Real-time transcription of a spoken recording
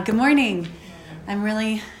Good morning. I'm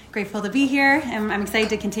really grateful to be here, and I'm excited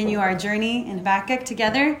to continue our journey in Habakkuk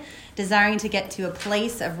together, desiring to get to a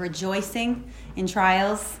place of rejoicing in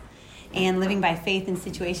trials and living by faith in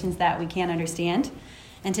situations that we can't understand.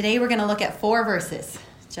 And today we're going to look at 4 verses,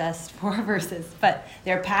 just 4 verses, but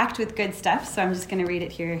they're packed with good stuff, so I'm just going to read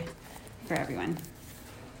it here for everyone.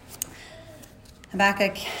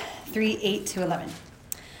 Habakkuk 3:8-11.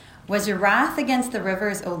 Was your wrath against the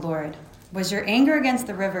rivers, O Lord? Was your anger against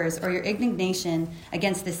the rivers, or your indignation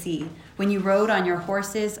against the sea, when you rode on your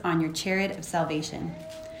horses on your chariot of salvation?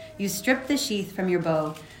 You stripped the sheath from your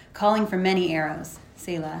bow, calling for many arrows.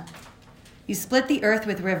 Selah. You split the earth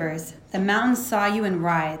with rivers. The mountains saw you and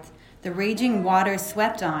writhed. The raging waters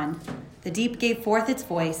swept on. The deep gave forth its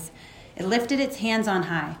voice. It lifted its hands on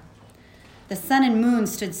high. The sun and moon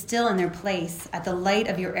stood still in their place at the light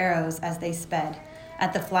of your arrows as they sped,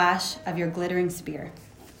 at the flash of your glittering spear.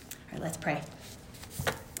 All right, let's pray.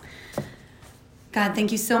 God,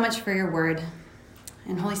 thank you so much for your word.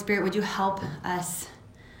 And Holy Spirit, would you help us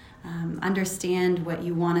understand what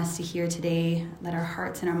you want us to hear today? Let our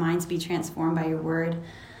hearts and our minds be transformed by your word.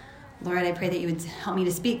 Lord, I pray that you would help me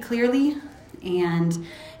to speak clearly, and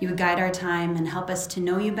you would guide our time and help us to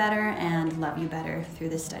know you better and love you better through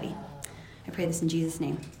this study. I pray this in Jesus'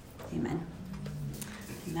 name. Amen.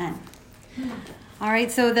 Amen. All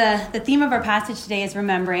right, so the theme of our passage today is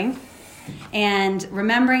remembering. And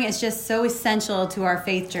remembering is just so essential to our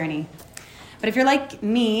faith journey. But if you're like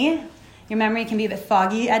me, your memory can be a bit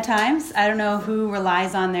foggy at times. I don't know who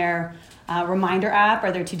relies on their reminder app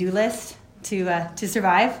or their to-do list to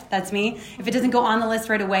survive. That's me. If it doesn't go on the list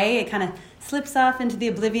right away, it kind of slips off into the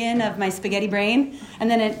oblivion of my spaghetti brain. And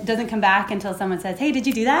then it doesn't come back until someone says, hey, did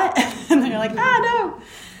you do that? And then you're like, no.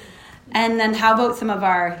 And then how about some of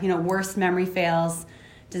our, worst memory fails?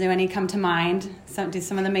 Does any come to mind? Do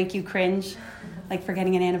some of them make you cringe, like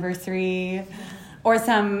forgetting an anniversary? Or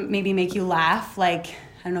some maybe make you laugh, like,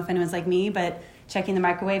 I don't know if anyone's like me, but checking the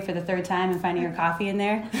microwave for the 3rd time and finding your coffee in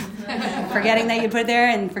there, forgetting that you put it there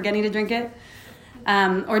and forgetting to drink it?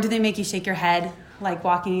 Or do they make you shake your head, like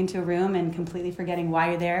walking into a room and completely forgetting why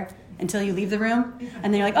you're there until you leave the room?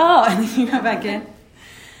 And then you're like, oh, and then you go back in.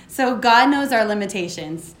 So God knows our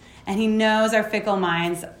limitations. And he knows our fickle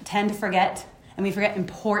minds tend to forget, and we forget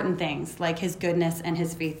important things like his goodness and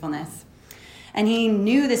his faithfulness. And he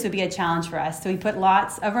knew this would be a challenge for us, so he put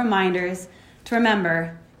lots of reminders to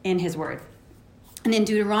remember in his word. And in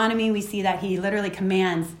Deuteronomy, we see that he literally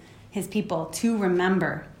commands his people to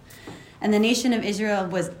remember. And the nation of Israel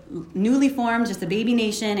was newly formed, just a baby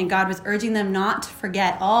nation, and God was urging them not to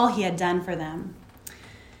forget all he had done for them.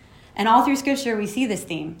 And all through Scripture, we see this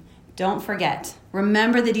theme. Don't forget.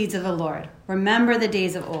 Remember the deeds of the Lord. Remember the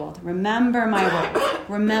days of old. Remember my works.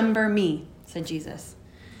 Remember me, said Jesus.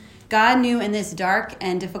 God knew in this dark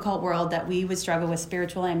and difficult world that we would struggle with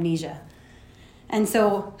spiritual amnesia. And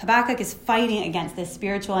so Habakkuk is fighting against this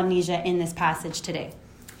spiritual amnesia in this passage today.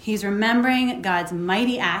 He's remembering God's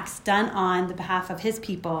mighty acts done on the behalf of his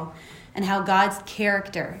people and how God's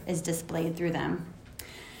character is displayed through them.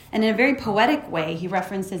 And in a very poetic way, he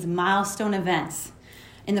references milestone events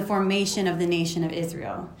in the formation of the nation of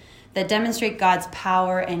Israel that demonstrate God's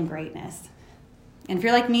power and greatness. And if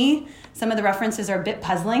you're like me, some of the references are a bit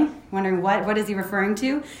puzzling, wondering what is he referring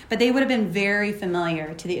to? But they would have been very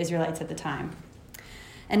familiar to the Israelites at the time.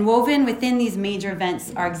 And woven within these major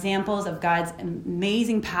events are examples of God's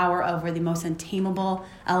amazing power over the most untamable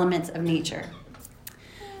elements of nature.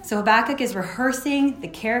 So Habakkuk is rehearsing the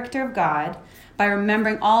character of God by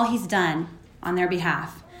remembering all he's done on their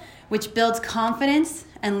behalf, which builds confidence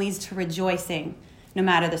and leads to rejoicing no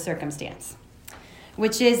matter the circumstance,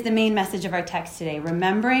 which is the main message of our text today.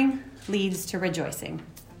 Remembering leads to rejoicing.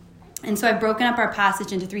 And so I've broken up our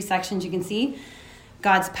passage into 3 sections. You can see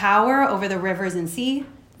God's power over the rivers and sea,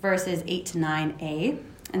 verses 8-9a.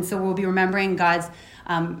 And so we'll be remembering God's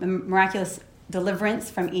miraculous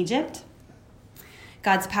deliverance from Egypt,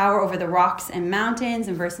 God's power over the rocks and mountains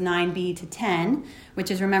in verse 9b-10,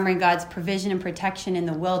 which is remembering God's provision and protection in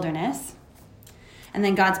the wilderness. And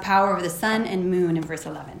then God's power over the sun and moon in verse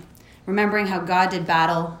 11, remembering how God did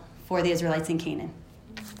battle for the Israelites in Canaan.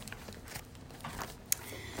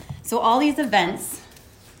 So all these events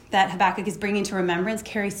that Habakkuk is bringing to remembrance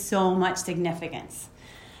carry so much significance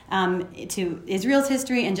to Israel's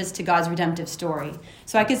history and just to God's redemptive story.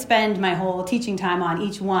 So I could spend my whole teaching time on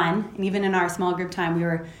each one, and even in our small group time, we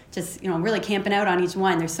were just really camping out on each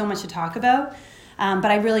one. There's so much to talk about.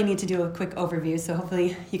 But I really need to do a quick overview, so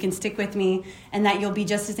hopefully you can stick with me and that you'll be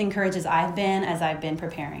just as encouraged as I've been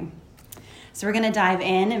preparing. So we're going to dive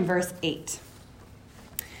in verse 8.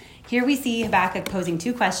 Here we see Habakkuk posing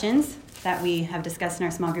 2 questions that we have discussed in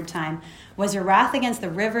our small group time. Was your wrath against the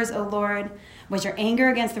rivers, O Lord? Was your anger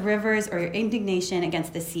against the rivers, or your indignation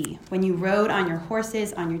against the sea, when you rode on your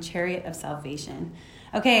horses on your chariot of salvation?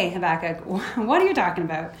 Okay, Habakkuk, what are you talking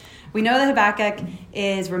about? We know that Habakkuk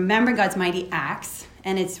is remembering God's mighty acts,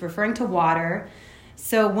 and it's referring to water.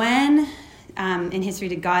 So when in history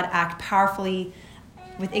did God act powerfully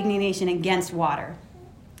with indignation against water?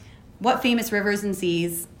 What famous rivers and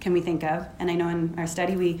seas can we think of? And I know in our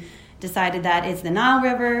study we decided that it's the Nile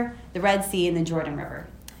River, the Red Sea, and the Jordan River.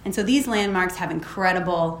 And so these landmarks have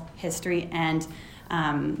incredible history and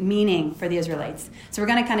meaning for the Israelites. So we're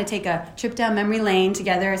going to kind of take a trip down memory lane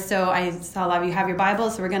together. So I saw a lot of you have your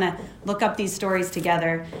Bibles, so we're going to look up these stories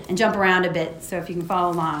together and jump around a bit, so if you can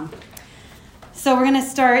follow along. So we're going to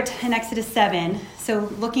start in Exodus 7. So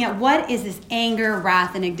looking at what is this anger,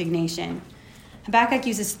 wrath, and indignation. Habakkuk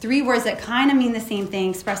uses 3 words that kind of mean the same thing,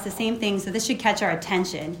 express the same thing, so this should catch our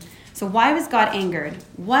attention. So why was God angered?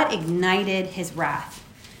 What ignited his wrath?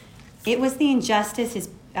 It was the injustice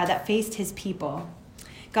that faced his people.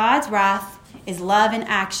 God's wrath is love in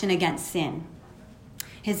action against sin.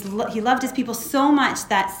 He loved his people so much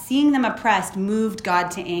that seeing them oppressed moved God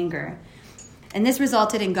to anger. And this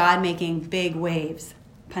resulted in God making big waves,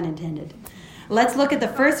 pun intended. Let's look at the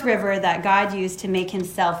first river that God used to make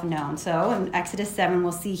himself known. So in Exodus 7,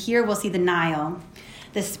 we'll see the Nile,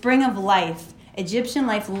 the spring of life. Egyptian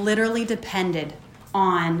life literally depended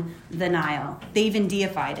on the Nile. They even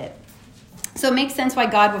deified it. So it makes sense why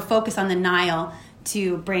God would focus on the Nile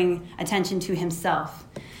to bring attention to himself.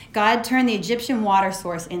 God turned the Egyptian water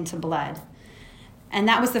source into blood. And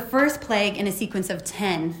that was the first plague in a sequence of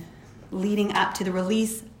 10 leading up to the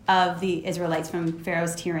release of the Israelites from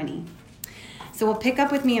Pharaoh's tyranny. So we'll pick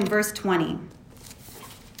up with me in verse 20.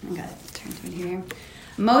 I got to turn to it here.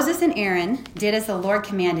 Moses and Aaron did as the Lord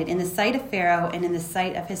commanded in the sight of Pharaoh and in the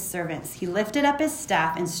sight of his servants. He lifted up his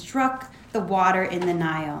staff and struck the water in the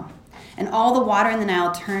Nile. And all the water in the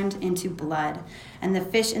Nile turned into blood. And the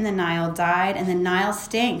fish in the Nile died, and the Nile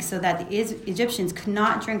stank so that the Egyptians could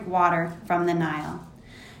not drink water from the Nile.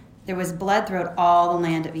 There was blood throughout all the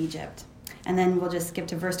land of Egypt. And then we'll just skip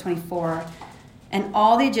to verse 24. And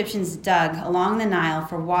all the Egyptians dug along the Nile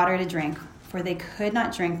for water to drink, for they could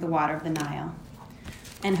not drink the water of the Nile.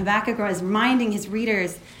 And Habakkuk is reminding his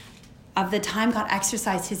readers of the time God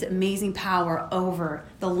exercised his amazing power over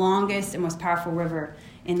the longest and most powerful river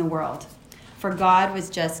in the world. For God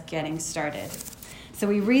was just getting started. So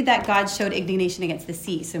we read that God showed indignation against the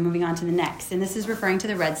sea. So moving on to the next. And this is referring to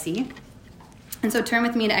the Red Sea. And so turn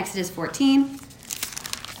with me to Exodus 14.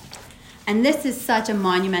 And this is such a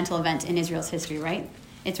monumental event in Israel's history, right?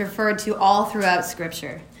 It's referred to all throughout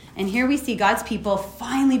Scripture. And here we see God's people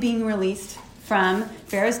finally being released from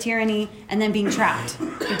Pharaoh's tyranny and then being trapped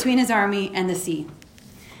between his army and the sea.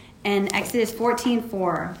 And Exodus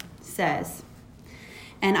 14:4 says,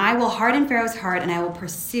 "And I will harden Pharaoh's heart, and I will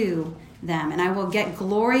pursue them, and I will get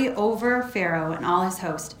glory over Pharaoh and all his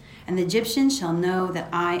host, and the Egyptians shall know that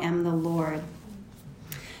I am the Lord."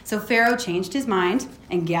 So Pharaoh changed his mind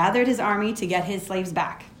and gathered his army to get his slaves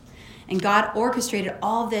back. And God orchestrated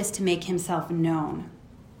all of this to make himself known.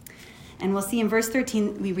 And we'll see in verse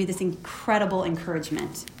 13, we read this incredible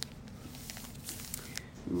encouragement.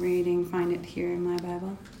 Find it here in my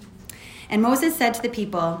Bible. "And Moses said to the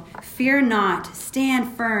people, 'Fear not,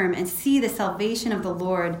 stand firm and see the salvation of the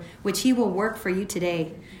Lord, which he will work for you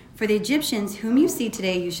today. For the Egyptians whom you see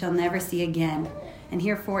today, you shall never see again.' And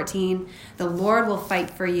here 14, 'The Lord will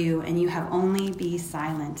fight for you, and you have only be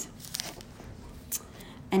silent.'"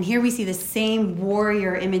 And here we see the same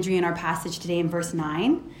warrior imagery in our passage today in verse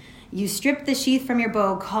 9. "You strip the sheath from your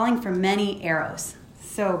bow, calling for many arrows."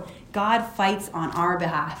 So God fights on our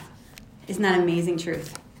behalf. Isn't that amazing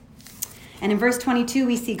truth? And in verse 22,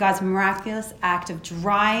 we see God's miraculous act of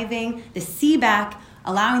driving the sea back,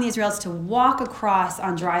 allowing the Israelites to walk across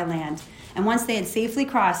on dry land. And once they had safely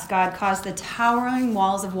crossed, God caused the towering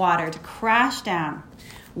walls of water to crash down,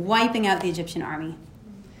 wiping out the Egyptian army.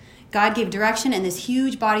 God gave direction, and this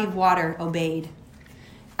huge body of water obeyed.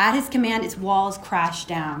 At his command, its walls crashed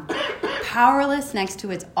down, powerless next to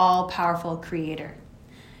its all-powerful creator.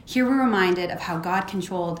 Here we're reminded of how God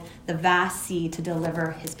controlled the vast sea to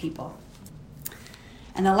deliver his people.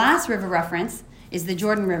 And the last river reference is the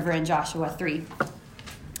Jordan River in Joshua 3.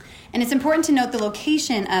 And it's important to note the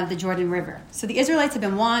location of the Jordan River. So the Israelites have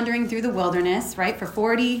been wandering through the wilderness, right, for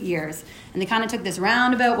 40 years. And they kind of took this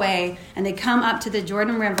roundabout way, and they come up to the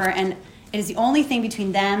Jordan River, and it is the only thing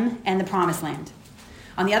between them and the Promised Land.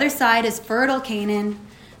 On the other side is fertile Canaan,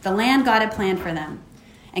 the land God had planned for them.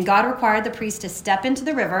 And God required the priest to step into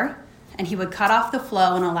the river, and he would cut off the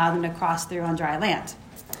flow and allow them to cross through on dry land.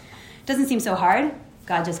 Doesn't seem so hard.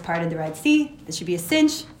 God just parted the Red Sea. This should be a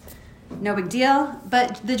cinch. No big deal.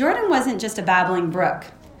 But the Jordan wasn't just a babbling brook.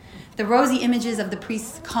 The rosy images of the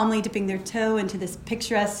priests calmly dipping their toe into this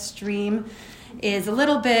picturesque stream is a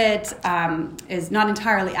little bit, is not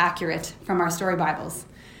entirely accurate from our story Bibles.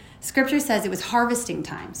 Scripture says it was harvesting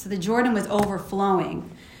time, so the Jordan was overflowing.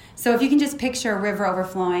 So if you can just picture a river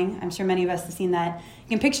overflowing, I'm sure many of us have seen that, you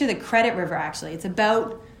can picture the Credit River actually. It's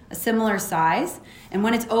about a similar size, and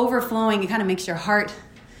when it's overflowing, it kind of makes your heart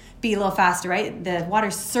beat a little faster, right? The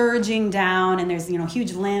water's surging down, and there's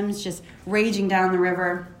huge limbs just raging down the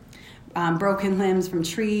river, broken limbs from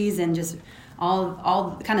trees, and just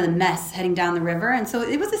all kind of the mess heading down the river. And so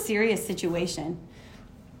it was a serious situation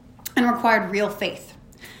and required real faith,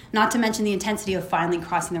 not to mention the intensity of finally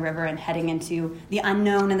crossing the river and heading into the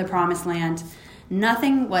unknown and the promised land.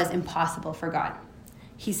 Nothing was impossible for God.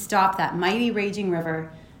 He stopped that mighty raging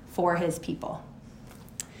river for his people.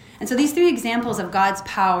 And so these three examples of God's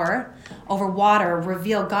power over water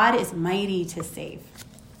reveal God is mighty to save.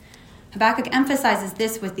 Habakkuk emphasizes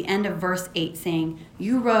this with the end of verse 8, saying,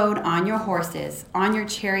 "You rode on your horses, on your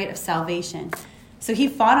chariot of salvation." So he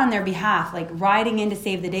fought on their behalf, like riding in to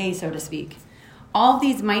save the day, so to speak. All of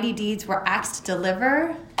these mighty deeds were acts to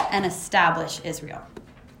deliver and establish Israel.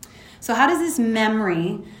 So how does this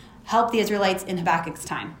memory help the Israelites in Habakkuk's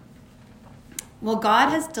time? Well, God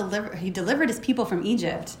has delivered his people from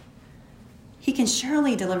Egypt. He can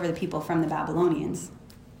surely deliver the people from the Babylonians.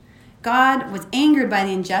 God was angered by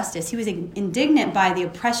the injustice. He was indignant by the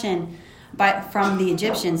oppression from the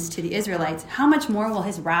Egyptians to the Israelites. How much more will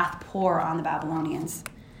his wrath pour on the Babylonians?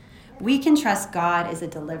 We can trust God as a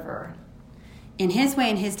deliverer. In his way,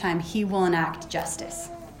 in his time, he will enact justice.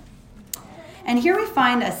 And here we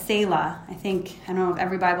find a Selah. I don't know if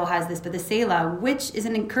every Bible has this, but the Selah, which is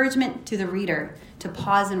an encouragement to the reader to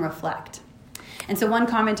pause and reflect. And so one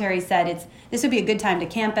commentary said this would be a good time to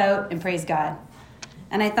camp out and praise God.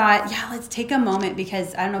 And I thought, let's take a moment,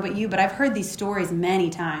 because I don't know about you, but I've heard these stories many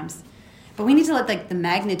times. But we need to let the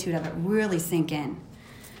magnitude of it really sink in.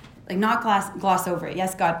 Not gloss over it.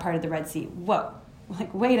 Yes, God parted the Red Sea. Whoa.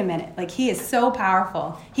 Wait a minute. He is so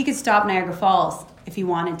powerful. He could stop Niagara Falls if he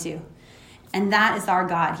wanted to. And that is our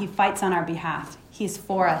God. He fights on our behalf. He is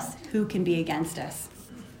for us. Who can be against us?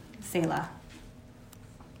 Selah.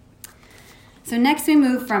 So next we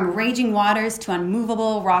move from raging waters to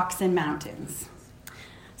unmovable rocks and mountains.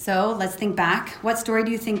 So let's think back. What story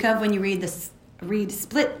do you think of when you read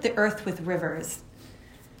split the earth with rivers?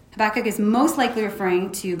 Habakkuk is most likely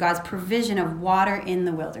referring to God's provision of water in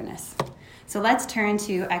the wilderness. So let's turn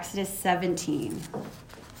to Exodus 17.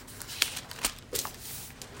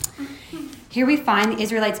 Here we find the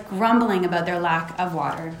Israelites grumbling about their lack of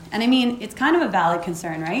water. And it's kind of a valid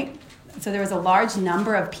concern, right? So there was a large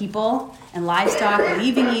number of people and livestock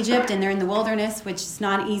leaving Egypt, and they're in the wilderness, which is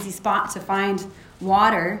not an easy spot to find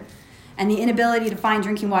water. And the inability to find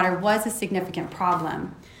drinking water was a significant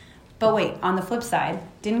problem. But wait, on the flip side,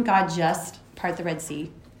 didn't God just part the Red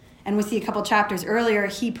Sea? And we see a couple chapters earlier,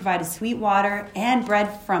 he provided sweet water and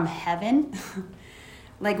bread from heaven.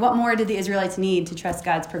 What more did the Israelites need to trust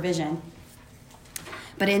God's provision?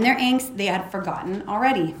 But in their angst, they had forgotten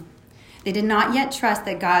already. They did not yet trust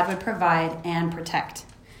that God would provide and protect.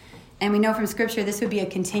 And we know from Scripture this would be a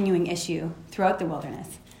continuing issue throughout the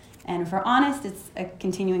wilderness. And if we're honest, it's a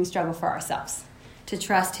continuing struggle for ourselves to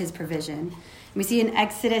trust his provision. And we see in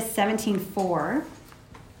Exodus 17:4,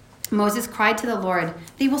 Moses cried to the Lord,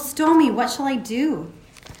 "They will stone me. What shall I do?"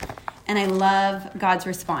 And I love God's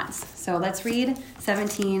response. So let's read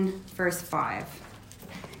 17, verse 5.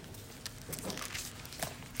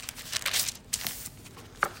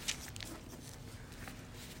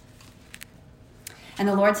 And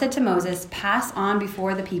the Lord said to Moses, "Pass on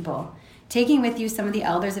before the people, taking with you some of the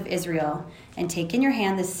elders of Israel, and take in your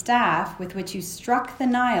hand the staff with which you struck the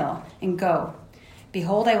Nile, and go.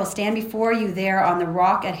 Behold, I will stand before you there on the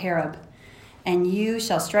rock at Horeb, and you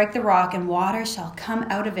shall strike the rock, and water shall come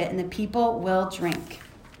out of it, and the people will drink."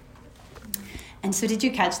 And so did you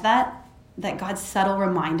catch that God's subtle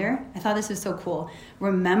reminder? I thought this was so cool.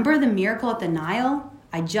 Remember the miracle at the Nile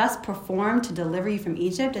I just performed to deliver you from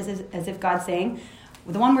Egypt, as if God's saying,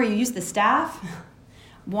 the one where you used the staff,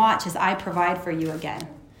 watch as I provide for you again.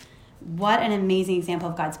 What an amazing example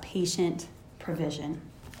of God's patient provision.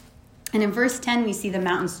 And in verse 10, we see the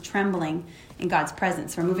mountains trembling in God's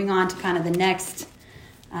presence. We're moving on to kind of the next.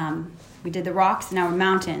 We did the rocks, now we're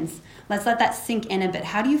mountains. Let's let that sink in a bit.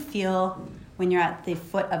 How do you feel when you're at the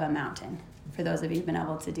foot of a mountain? For those of you who've been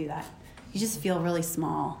able to do that. You just feel really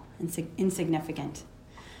small and insignificant.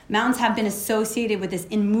 Mountains have been associated with this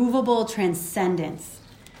immovable transcendence.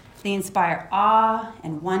 They inspire awe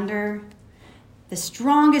and wonder. The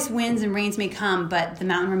strongest winds and rains may come, but the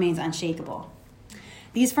mountain remains unshakable.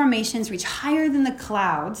 These formations reach higher than the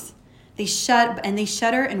clouds. They shudder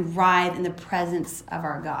and writhe in the presence of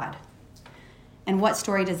our God. And what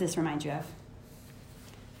story does this remind you of?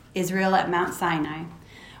 Israel at Mount Sinai,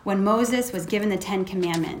 when Moses was given the 10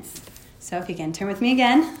 Commandments. So if you can turn with me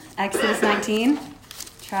again, Exodus 19,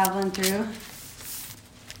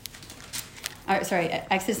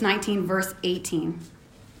 Exodus 19, verse 18.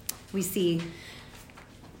 We see,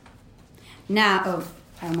 I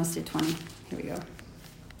almost did 20. Here we go.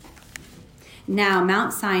 Now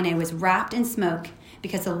Mount Sinai was wrapped in smoke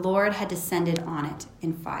because the Lord had descended on it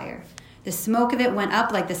in fire. The smoke of it went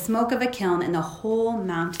up like the smoke of a kiln, and the whole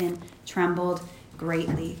mountain trembled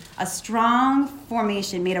greatly. A strong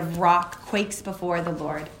formation made of rock quakes before the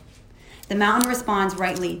Lord. The mountain responds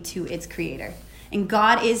rightly to its creator. And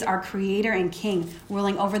God is our creator and king,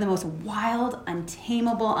 ruling over the most wild,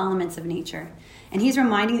 untamable elements of nature. And he's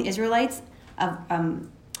reminding the Israelites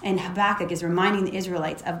and Habakkuk is reminding the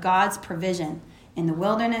Israelites of God's provision in the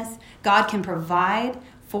wilderness. God can provide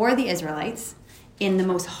for the Israelites in the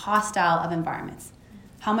most hostile of environments.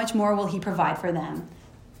 How much more will he provide for them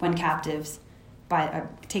when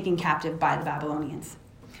taken captive by the Babylonians?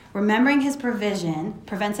 Remembering his provision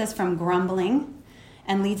prevents us from grumbling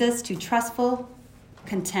and leads us to trustful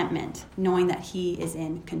contentment, knowing that he is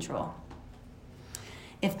in control.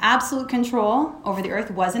 If absolute control over the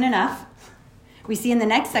earth wasn't enough, we see in the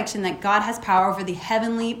next section that God has power over the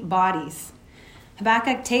heavenly bodies.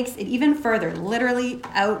 Habakkuk takes it even further, literally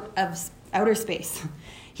out of outer space.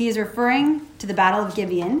 He is referring to the Battle of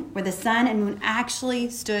Gibeon, where the sun and moon actually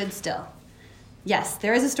stood still. Yes,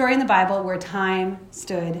 there is a story in the Bible where time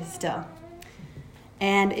stood still.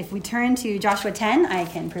 And if we turn to Joshua 10, I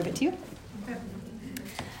can prove it to you.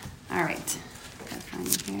 All right. Gotta find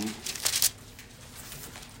it here.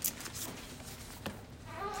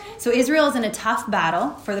 So Israel is in a tough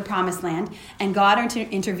battle for the promised land, and God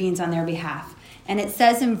intervenes on their behalf. And it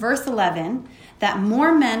says in verse 11 that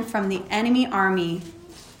more men from the enemy army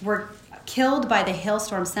were killed by the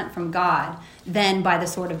hailstorm sent from God than by the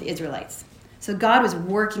sword of the Israelites. So God was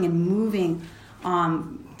working and moving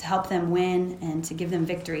to help them win and to give them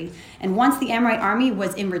victory. And once the Amorite army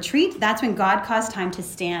was in retreat, that's when God caused time to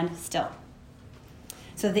stand still.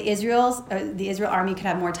 So the Israel army could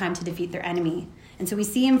have more time to defeat their enemy. And so we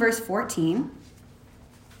see in verse 14,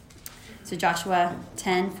 so Joshua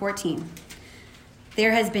 10:14,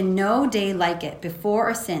 there has been no day like it before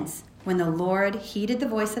or since when the Lord heeded the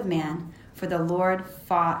voice of man, for the Lord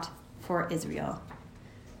fought for Israel.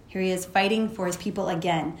 Here he is fighting for his people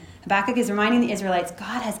again. Habakkuk is reminding the Israelites,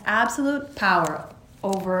 God has absolute power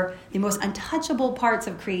over the most untouchable parts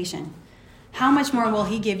of creation. How much more will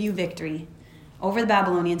he give you victory over the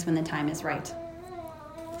Babylonians when the time is right?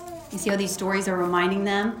 You see how these stories are reminding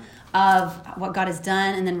them of what God has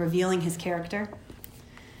done and then revealing his character?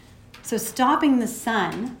 So stopping the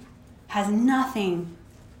sun has nothing,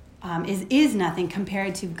 is nothing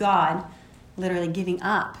compared to God literally giving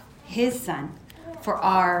up his son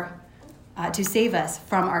for to save us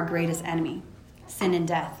from our greatest enemy, sin and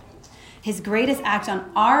death. His greatest act on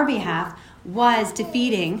our behalf was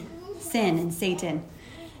defeating sin and Satan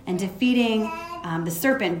and defeating the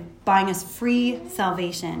serpent, buying us free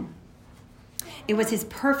salvation. It was his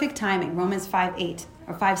perfect timing, Romans 5:6.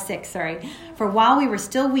 For while we were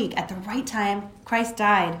still weak, at the right time, Christ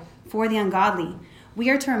died for the ungodly. We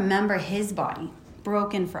are to remember his body,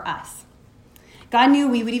 broken for us. God knew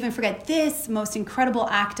we would even forget this most incredible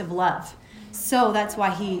act of love. So that's why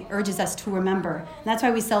he urges us to remember. And that's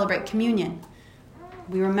why we celebrate communion.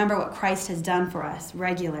 We remember what Christ has done for us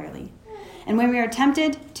regularly. And when we are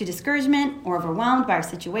tempted to discouragement or overwhelmed by our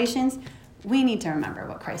situations, we need to remember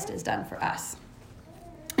what Christ has done for us.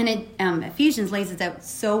 And Ephesians lays it out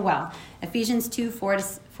so well. Ephesians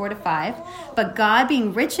 2:4-5. But God,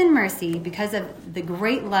 being rich in mercy, because of the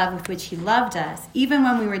great love with which he loved us, even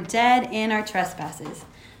when we were dead in our trespasses,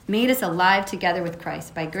 made us alive together with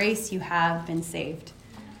Christ. By grace you have been saved.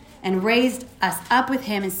 And raised us up with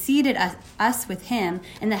him and seated us with him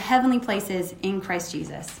in the heavenly places in Christ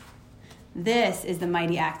Jesus. This is the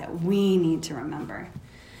mighty act that we need to remember.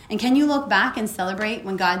 And can you look back and celebrate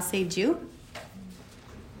when God saved you?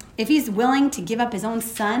 If he's willing to give up his own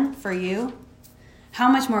son for you, how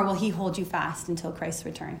much more will he hold you fast until Christ's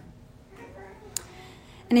return?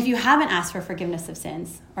 And if you haven't asked for forgiveness of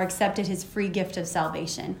sins or accepted his free gift of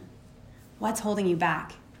salvation, what's holding you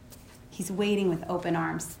back? He's waiting with open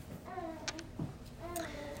arms.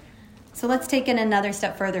 So let's take it another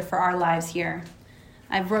step further for our lives here.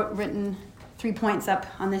 I've written 3 points up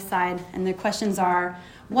on this side, and the questions are,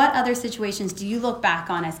 What other situations do you look back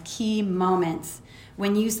on as key moments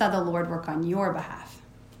when you saw the Lord work on your behalf?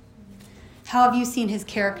 How have you seen his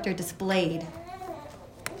character displayed?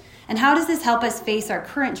 And how does this help us face our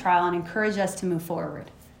current trial and encourage us to move forward?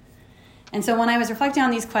 And so when I was reflecting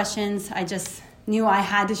on these questions, I just knew I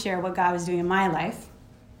had to share what God was doing in my life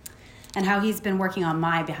and how he's been working on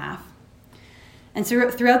my behalf. And so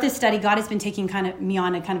throughout this study, God has been taking me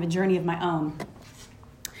on a journey of my own.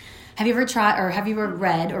 Have you ever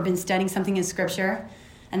read or been studying something in Scripture,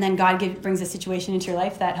 and then God brings a situation into your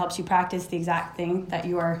life that helps you practice the exact thing that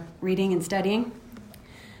you are reading and studying?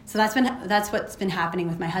 So that's what's been happening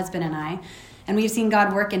with my husband and I, and we've seen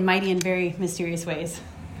God work in mighty and very mysterious ways.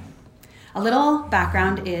 A little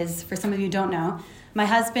background is, for some of you who don't know, my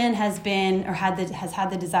husband has had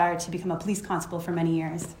the desire to become a police constable for many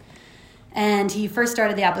years. And he first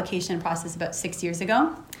started the application process about 6 years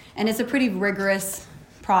ago. And it's a pretty rigorous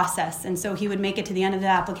process. And so he would make it to the end of the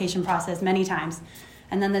application process many times.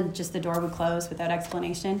 And then the door would close without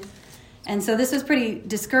explanation. And so this was pretty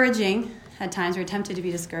discouraging at times. We were tempted to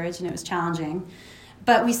be discouraged, and it was challenging.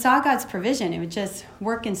 But we saw God's provision. It would just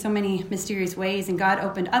work in so many mysterious ways, and God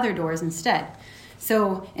opened other doors instead.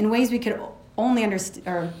 So in ways we could only understand,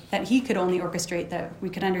 or that he could only orchestrate, that we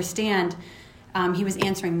could understand, he was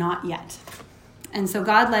answering not yet. And so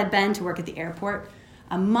God led Ben to work at the airport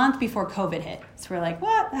a month before COVID hit. So we're like,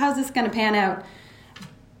 what? How's this going to pan out?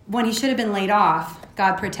 When he should have been laid off,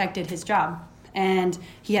 God protected his job, and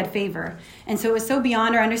he had favor. And so it was so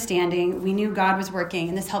beyond our understanding. We knew God was working,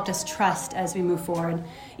 and this helped us trust as we move forward,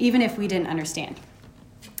 even if we didn't understand.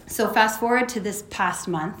 So fast forward to this past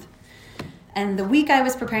month, and the week I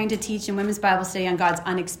was preparing to teach in Women's Bible Study on God's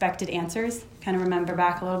unexpected answers, kind of remember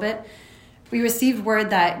back a little bit, we received word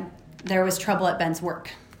that there was trouble at Ben's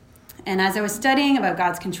work. And as I was studying about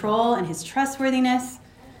God's control and his trustworthiness,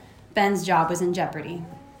 Ben's job was in jeopardy.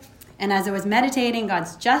 And as I was meditating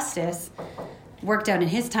God's justice worked out in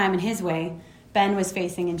his time and his way, Ben was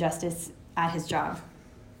facing injustice at his job.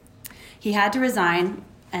 He had to resign,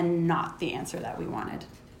 and not the answer that we wanted.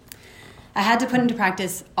 I had to put into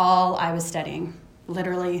practice all I was studying,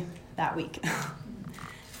 literally that week,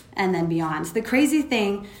 and then beyond. The crazy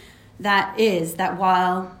thing that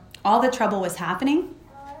while all the trouble was happening,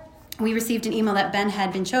 we received an email that Ben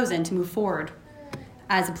had been chosen to move forward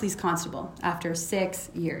as a police constable after 6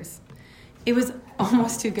 years. It was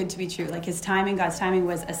almost too good to be true. Like, his timing, God's timing,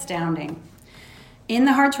 was astounding. In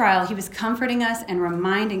the hard trial, he was comforting us and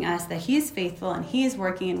reminding us that he is faithful and he is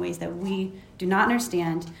working in ways that we do not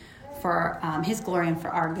understand for his glory and for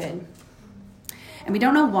our good. And we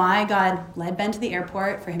don't know why God led Ben to the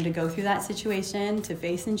airport, for him to go through that situation, to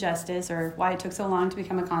face injustice, or why it took so long to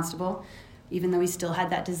become a constable, even though he still had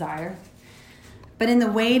that desire. But in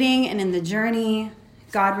the waiting and in the journey,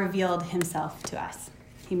 God revealed himself to us.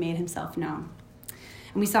 He made himself known.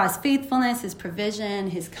 And we saw his faithfulness, his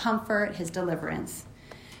provision, his comfort, his deliverance,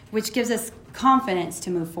 which gives us confidence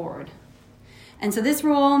to move forward. And so this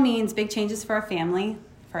role means big changes for our family,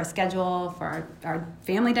 for our schedule, for our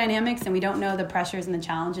family dynamics, and we don't know the pressures and the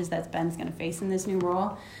challenges that Ben's going to face in this new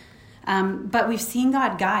role. But we've seen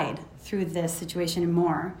God guide through this situation and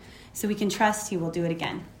more, so we can trust he will do it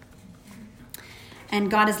again. And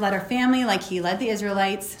God has led our family like he led the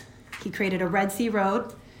Israelites. He created a Red Sea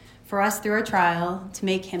road for us through our trial to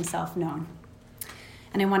make himself known.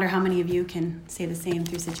 And I wonder how many of you can say the same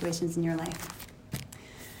through situations in your life.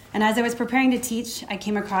 And as I was preparing to teach, I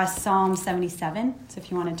came across Psalm 77. So if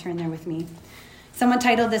you want to turn there with me. Someone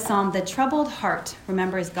titled this psalm, "The Troubled Heart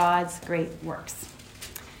Remembers God's Great Works,"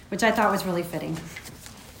 which I thought was really fitting.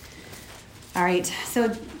 All right,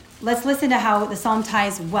 so let's listen to how the psalm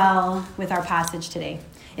ties well with our passage today.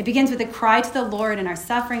 It begins with a cry to the Lord in our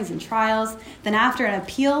sufferings and trials. Then after an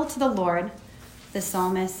appeal to the Lord, the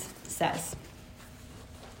psalmist says,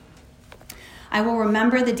 "I will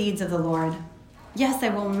remember the deeds of the Lord. Yes, I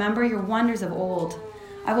will remember your wonders of old.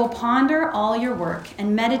 I will ponder all your work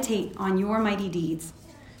and meditate on your mighty deeds.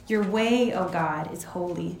 Your way, O God, is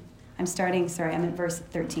holy." I'm at verse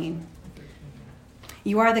 13.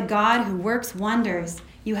 "You are the God who works wonders.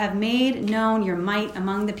 You have made known your might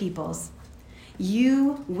among the peoples.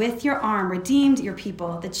 You, with your arm, redeemed your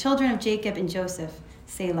people, the children of Jacob and Joseph.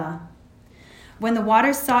 Selah. When the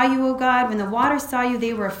waters saw you, O God, when the waters saw you,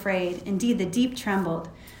 they were afraid. Indeed, the deep trembled.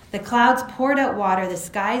 The clouds poured out water. The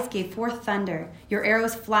skies gave forth thunder. Your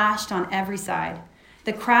arrows flashed on every side.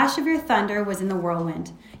 The crash of your thunder was in the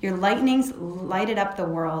whirlwind. Your lightnings lighted up the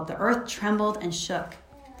world. The earth trembled and shook.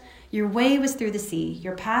 Your way was through the sea,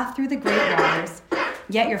 your path through the great waters,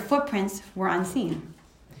 yet your footprints were unseen.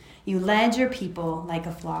 You led your people like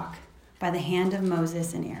a flock by the hand of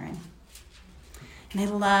Moses and Aaron." And I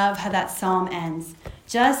love how that psalm ends.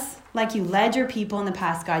 Just like you led your people in the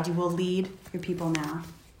past, God, you will lead your people now.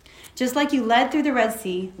 Just like you led through the Red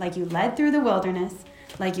Sea, like you led through the wilderness,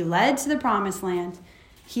 like you led to the promised land,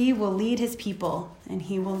 he will lead his people, and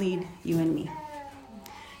he will lead you and me.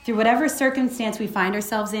 Through whatever circumstance we find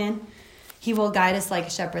ourselves in, he will guide us like a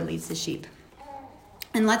shepherd leads the sheep.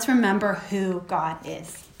 And let's remember who God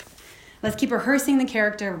is. Let's keep rehearsing the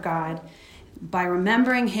character of God by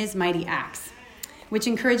remembering his mighty acts, which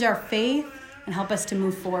encourage our faith and help us to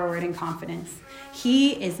move forward in confidence.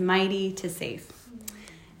 He is mighty to save.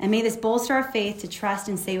 And may this bolster our faith to trust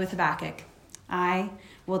and say with Habakkuk, I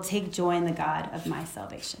will take joy in the God of my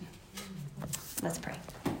salvation. Let's pray.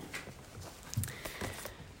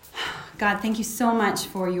 God, thank you so much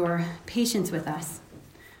for your patience with us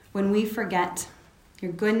when we forget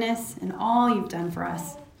your goodness and all you've done for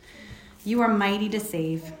us. You are mighty to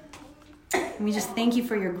save. And we just thank you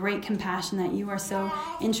for your great compassion that you are so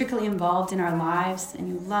intricately involved in our lives and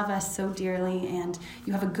you love us so dearly and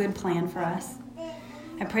you have a good plan for us.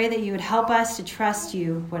 I pray that you would help us to trust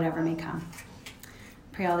you, whatever may come.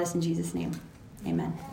 I pray all this in Jesus' name. Amen.